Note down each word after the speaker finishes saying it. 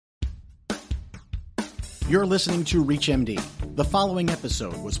You're listening to ReachMD. The following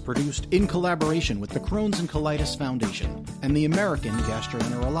episode was produced in collaboration with the Crohn's and Colitis Foundation and the American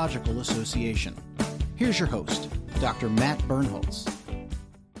Gastroenterological Association. Here's your host, Dr. Matt Birnholz.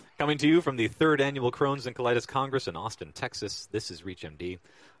 Coming to you from the 3rd Annual Crohn's and Colitis Congress in Austin, Texas, this is ReachMD.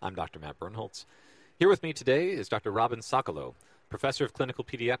 I'm Dr. Matt Birnholz. Here with me today is Dr. Robin Socolow, Professor of Clinical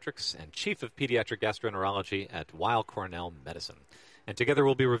Pediatrics and Chief of Pediatric Gastroenterology at Weill Cornell Medicine. And together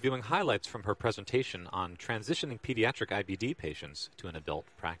we'll be reviewing highlights from her presentation on transitioning pediatric IBD patients to an adult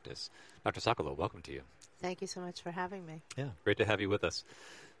practice. Dr. Socolow, welcome to you. Thank you so much for having me. Yeah, great to have you with us.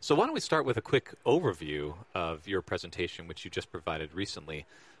 So why don't we start with a quick overview of your presentation, which you just provided recently.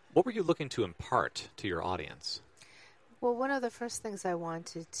 What were you looking to impart to your audience? Well, one of the first things I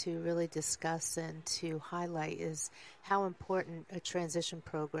wanted to really discuss and to highlight is how important a transition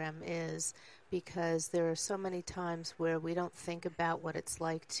program is, because there are so many times where we don't think about what it's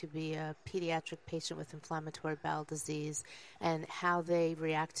like to be a pediatric patient with inflammatory bowel disease and how they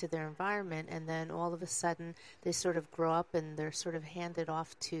react to their environment, and then all of a sudden they sort of grow up and they're sort of handed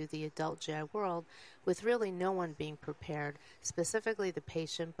off to the adult GI world with really no one being prepared, specifically the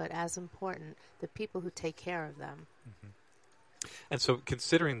patient, but as important, the people who take care of them. Mm-hmm. And so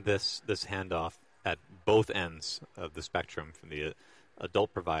considering this handoff at both ends of the spectrum, from the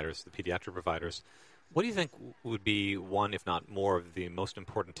adult providers, the pediatric providers, what do you think would be one, if not more, of the most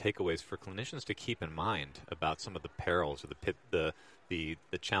important takeaways for clinicians to keep in mind about some of the perils or the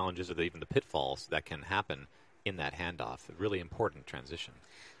challenges or even the pitfalls that can happen in that handoff, a really important transition?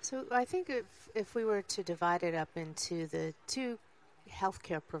 So I think if we were to divide it up into the two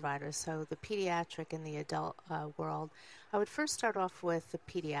healthcare providers, so the pediatric and the adult world, I would first start off with the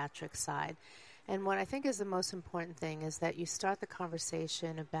pediatric side. And what I think is the most important thing is that you start the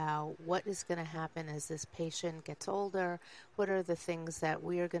conversation about what is going to happen as this patient gets older, what are the things that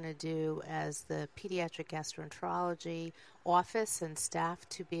we are going to do as the pediatric gastroenterology office and staff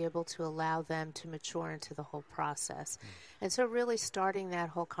to be able to allow them to mature into the whole process. And so really starting that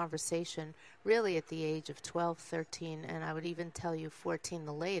whole conversation really at the age of 12, 13, and I would even tell you 14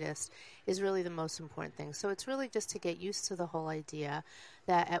 the latest, is really the most important thing. So it's really just to get used to the whole idea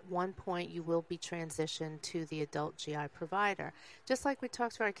that at one point you will be transitioned to the adult GI provider. Just like we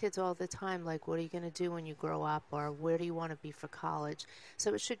talk to our kids all the time, like what are you going to do when you grow up, or where do you want to be for college?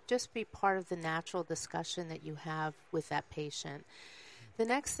 So it should just be part of the natural discussion that you have with that patient. The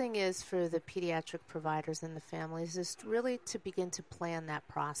next thing is for the pediatric providers and the families is really to begin to plan that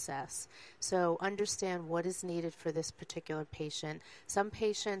process. So understand what is needed for this particular patient. Some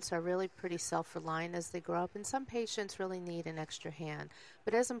patients are really pretty self-reliant as they grow up, and some patients really need an extra hand.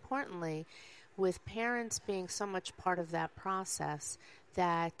 But as importantly, with parents being so much part of that process,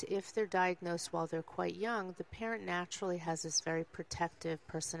 that if they're diagnosed while they're quite young, the parent naturally has this very protective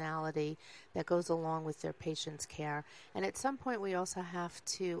personality that goes along with their patient's care. And at some point, we also have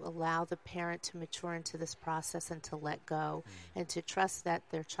to allow the parent to mature into this process and to let go and to trust that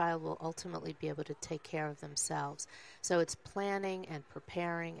their child will ultimately be able to take care of themselves. So it's planning and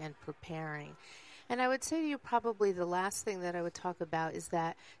preparing and preparing. And I would say to you probably the last thing that I would talk about is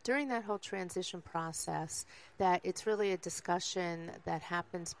that during that whole transition process, that it's really a discussion that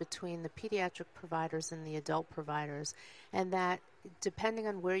happens between the pediatric providers and the adult providers, and that depending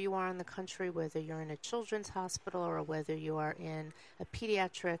on where you are in the country, whether you're in a children's hospital or whether you are in a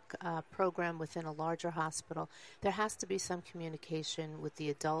pediatric program within a larger hospital, there has to be some communication with the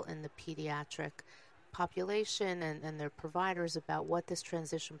adult and the pediatric population and their providers about what this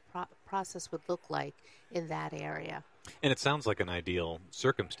transition process would look like in that area. And it sounds like an ideal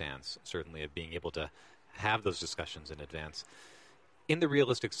circumstance, certainly, of being able to have those discussions in advance. In the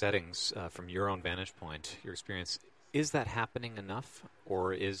realistic settings, from your own vantage point, your experience, is that happening enough,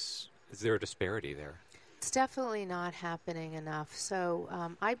 or is there a disparity there? It's definitely not happening enough. So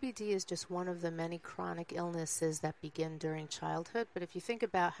IBD is just one of the many chronic illnesses that begin during childhood. But if you think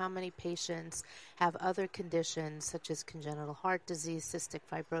about how many patients have other conditions such as congenital heart disease, cystic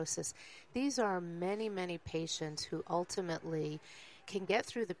fibrosis, these are many, many patients who ultimately can get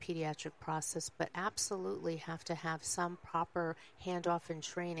through the pediatric process, but absolutely have to have some proper handoff and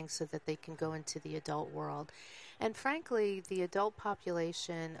training so that they can go into the adult world. And frankly, the adult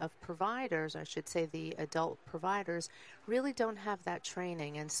population of providers, I should say the adult providers, really don't have that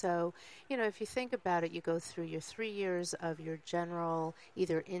training. And so, if you think about it, you go through your 3 years of your general,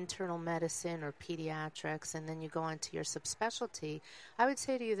 either internal medicine or pediatrics, and then you go on to your subspecialty. I would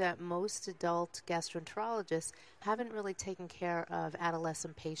say to you that most adult gastroenterologists haven't really taken care of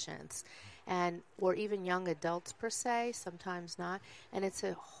adolescent patients, or even young adults per se, sometimes not. And it's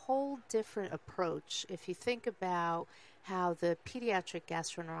a whole different approach. If you think about how the pediatric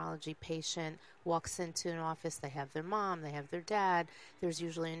gastroenterology patient walks into an office. They have their mom, they have their dad. There's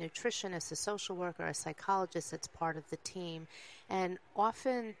usually a nutritionist, a social worker, a psychologist that's part of the team. And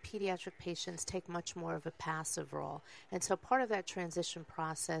often pediatric patients take much more of a passive role. And so part of that transition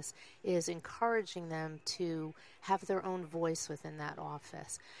process is encouraging them to have their own voice within that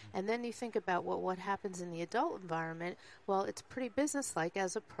office. And then you think about what happens in the adult environment. Well, it's pretty businesslike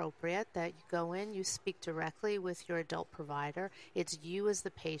as appropriate that you go in, you speak directly with your adult provider. It's you as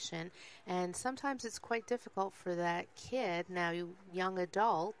the patient. And sometimes it's quite difficult for that kid, now young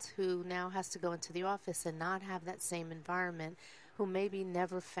adult, who now has to go into the office and not have that same environment, who maybe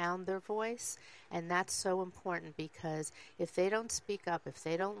never found their voice. And that's so important, because if they don't speak up, if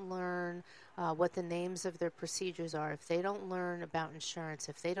they don't learn what the names of their procedures are, if they don't learn about insurance,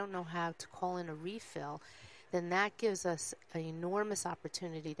 if they don't know how to call in a refill, then that gives us an enormous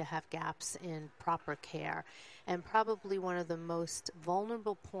opportunity to have gaps in proper care. And probably one of the most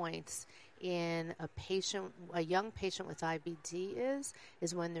vulnerable points in a young patient with IBD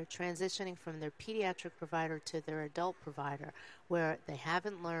is when they're transitioning from their pediatric provider to their adult provider, where they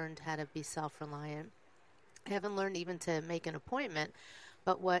haven't learned how to be self-reliant, haven't learned even to make an appointment.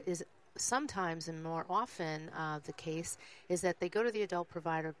 But what is sometimes and more often the case is that they go to the adult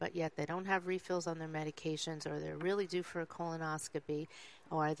provider, but yet they don't have refills on their medications, or they're really due for a colonoscopy,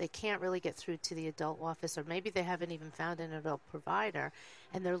 or they can't really get through to the adult office, or maybe they haven't even found an adult provider,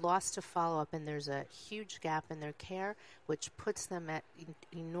 and they're lost to follow-up, and there's a huge gap in their care, which puts them at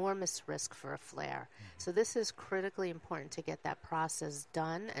enormous risk for a flare. So this is critically important to get that process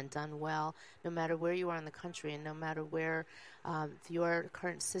done and done well, no matter where you are in the country and no matter where your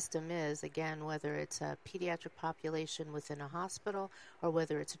current system is, again, whether it's a pediatric population within a hospital or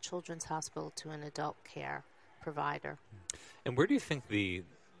whether it's a children's hospital to an adult care provider. And where do you think the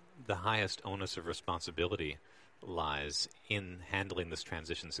highest onus of responsibility lies in handling this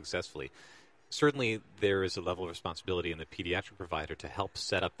transition successfully? Certainly there is a level of responsibility in the pediatric provider to help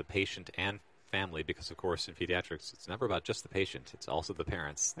set up the patient and family, because, of course, in pediatrics, it's never about just the patient. It's also the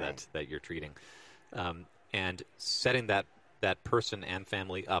parents that you're treating. And setting that person and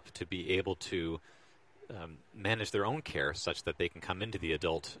family up to be able to manage their own care such that they can come into the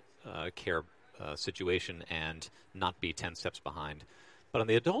adult care situation and not be 10 steps behind. But on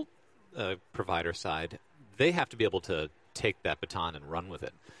the adult provider side, they have to be able to take that baton and run with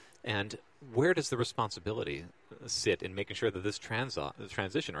it. And where does the responsibility sit in making sure that this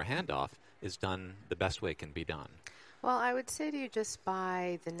transition or handoff is done the best way it can be done? Well, I would say to you, just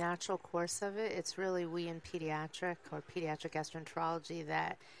by the natural course of it, it's really we in pediatric or pediatric gastroenterology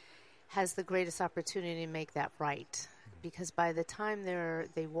that has the greatest opportunity to make that right. Because by the time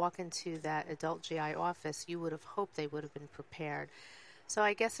they walk into that adult GI office, you would have hoped they would have been prepared. So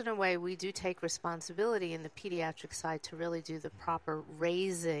I guess in a way we do take responsibility in the pediatric side to really do the proper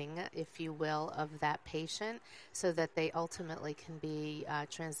raising, if you will, of that patient so that they ultimately can be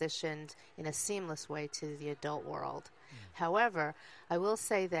transitioned in a seamless way to the adult world. However, I will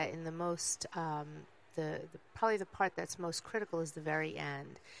say that in the most probably the part that's most critical is the very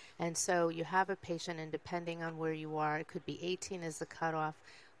end. And so you have a patient, and depending on where you are, it could be 18 as the cutoff.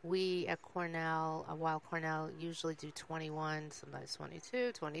 We at Cornell, while Cornell usually do 21, sometimes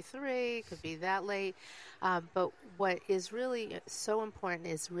 22, 23, could be that late. But what is really so important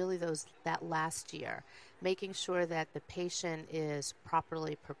is really that last year, making sure that the patient is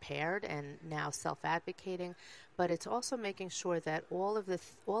properly prepared and now self-advocating, but it's also making sure that all of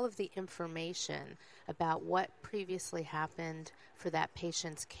the information about what previously happened for that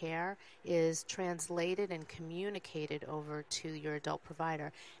patient's care is translated and communicated over to your adult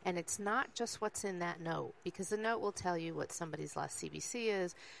provider. And it's not just what's in that note, because the note will tell you what somebody's last CBC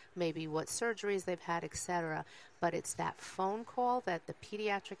is, maybe what surgeries they've had, etc. But it's that phone call that the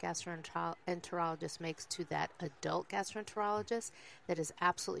pediatric gastroenterologist makes to that adult gastroenterologist that is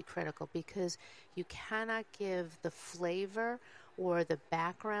absolutely critical, because you cannot give the flavor or the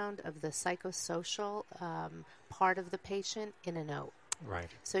background of the psychosocial part of the patient in a note. Right.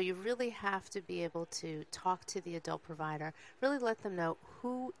 So you really have to be able to talk to the adult provider, really let them know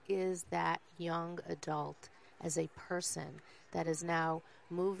who is that young adult as a person that is now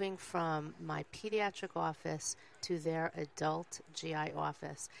moving from my pediatric office to their adult GI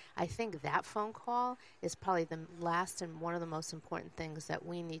office. I think that phone call is probably the last and one of the most important things that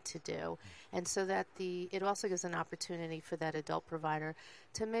we need to do. And so that it also gives an opportunity for that adult provider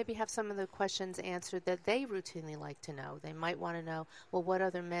to maybe have some of the questions answered that they routinely like to know. They might want to know, well, what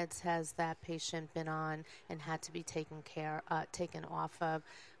other meds has that patient been on and had to be taken off of?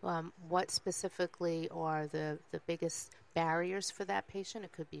 What specifically are the biggest barriers for that patient?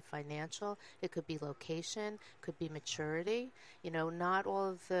 It could be financial, it could be location, could could be maturity. Not all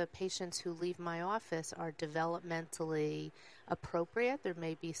of the patients who leave my office are developmentally appropriate. There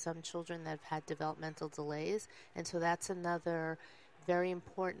may be some children that have had developmental delays, and so that's another very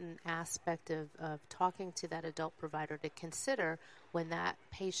important aspect of talking to that adult provider to consider when that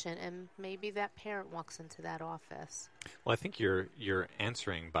patient and maybe that parent walks into that office. Well, I think you're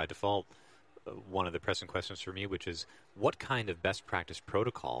answering by default one of the pressing questions for me, which is what kind of best practice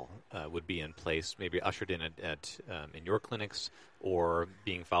protocol would be in place, maybe ushered in in your clinics, or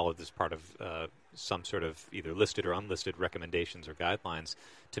being followed as part of some sort of either listed or unlisted recommendations or guidelines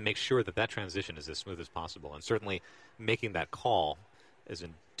to make sure that transition is as smooth as possible. And certainly making that call, as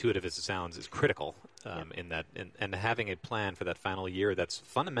intuitive as it sounds, is critical in that, and having a plan for that final year that's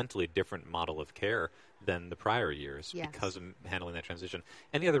fundamentally different model of care than the prior years because of handling that transition.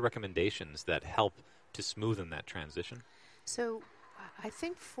 Any other recommendations that help to smoothen that transition? So I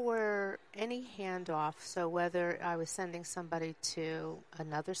think for any handoff, so whether I was sending somebody to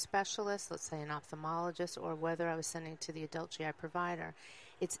another specialist, let's say an ophthalmologist, or whether I was sending to the adult GI provider,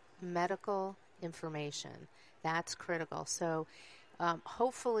 it's medical information. That's critical. So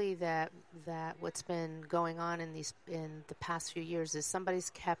hopefully that what's been going on in the past few years is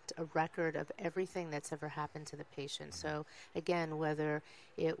somebody's kept a record of everything that's ever happened to the patient. So again, whether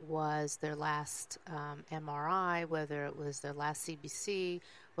it was their last MRI, whether it was their last CBC,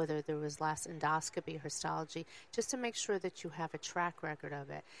 whether there was last endoscopy, histology, just to make sure that you have a track record of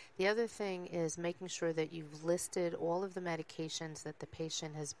it. The other thing is making sure that you've listed all of the medications that the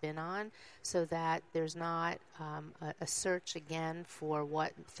patient has been on so that there's not a search again for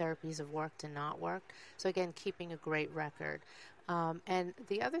what therapies have worked and not worked. So again, keeping a great record. And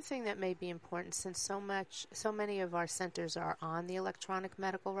the other thing that may be important, since so many of our centers are on the electronic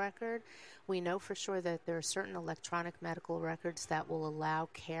medical record, we know for sure that there are certain electronic medical records that will allow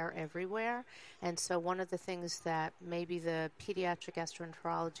care everywhere. And so one of the things that maybe the pediatric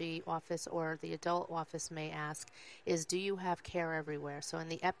gastroenterology office or the adult office may ask is, do you have care everywhere? So in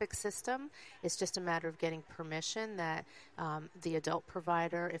the EPIC system, it's just a matter of getting permission that the adult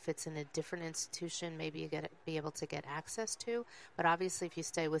provider, if it's in a different institution, maybe be able to get access to. But obviously, if you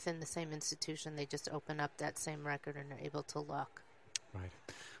stay within the same institution, they just open up that same record and are able to look. Right.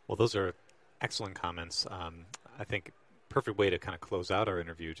 Well, those are excellent comments. I think perfect way to kind of close out our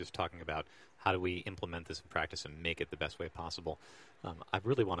interview, just talking about how do we implement this in practice and make it the best way possible. I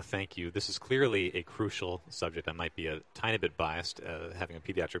really want to thank you. This is clearly a crucial subject. I might be a tiny bit biased, having a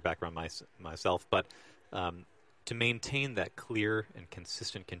pediatric background myself, but to maintain that clear and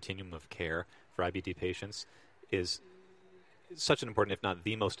consistent continuum of care for IBD patients is such an important, if not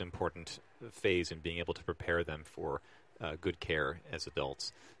the most important, phase in being able to prepare them for good care as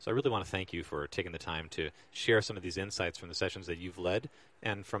adults. So I really want to thank you for taking the time to share some of these insights from the sessions that you've led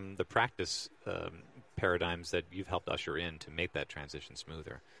and from the practice paradigms that you've helped usher in to make that transition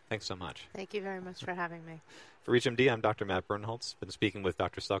smoother. Thanks so much. Thank you very much for having me. For ReachMD, I'm Dr. Matt Birnholz. Been speaking with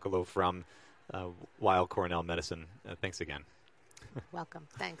Dr. Sokolow from Weill Cornell Medicine. Thanks again. Welcome.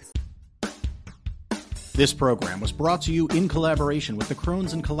 Thanks. This program was brought to you in collaboration with the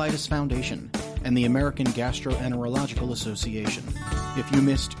Crohn's and Colitis Foundation and the American Gastroenterological Association. If you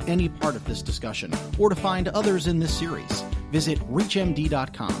missed any part of this discussion or to find others in this series, visit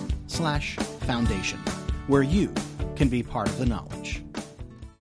reachmd.com/foundation, where you can be part of the knowledge.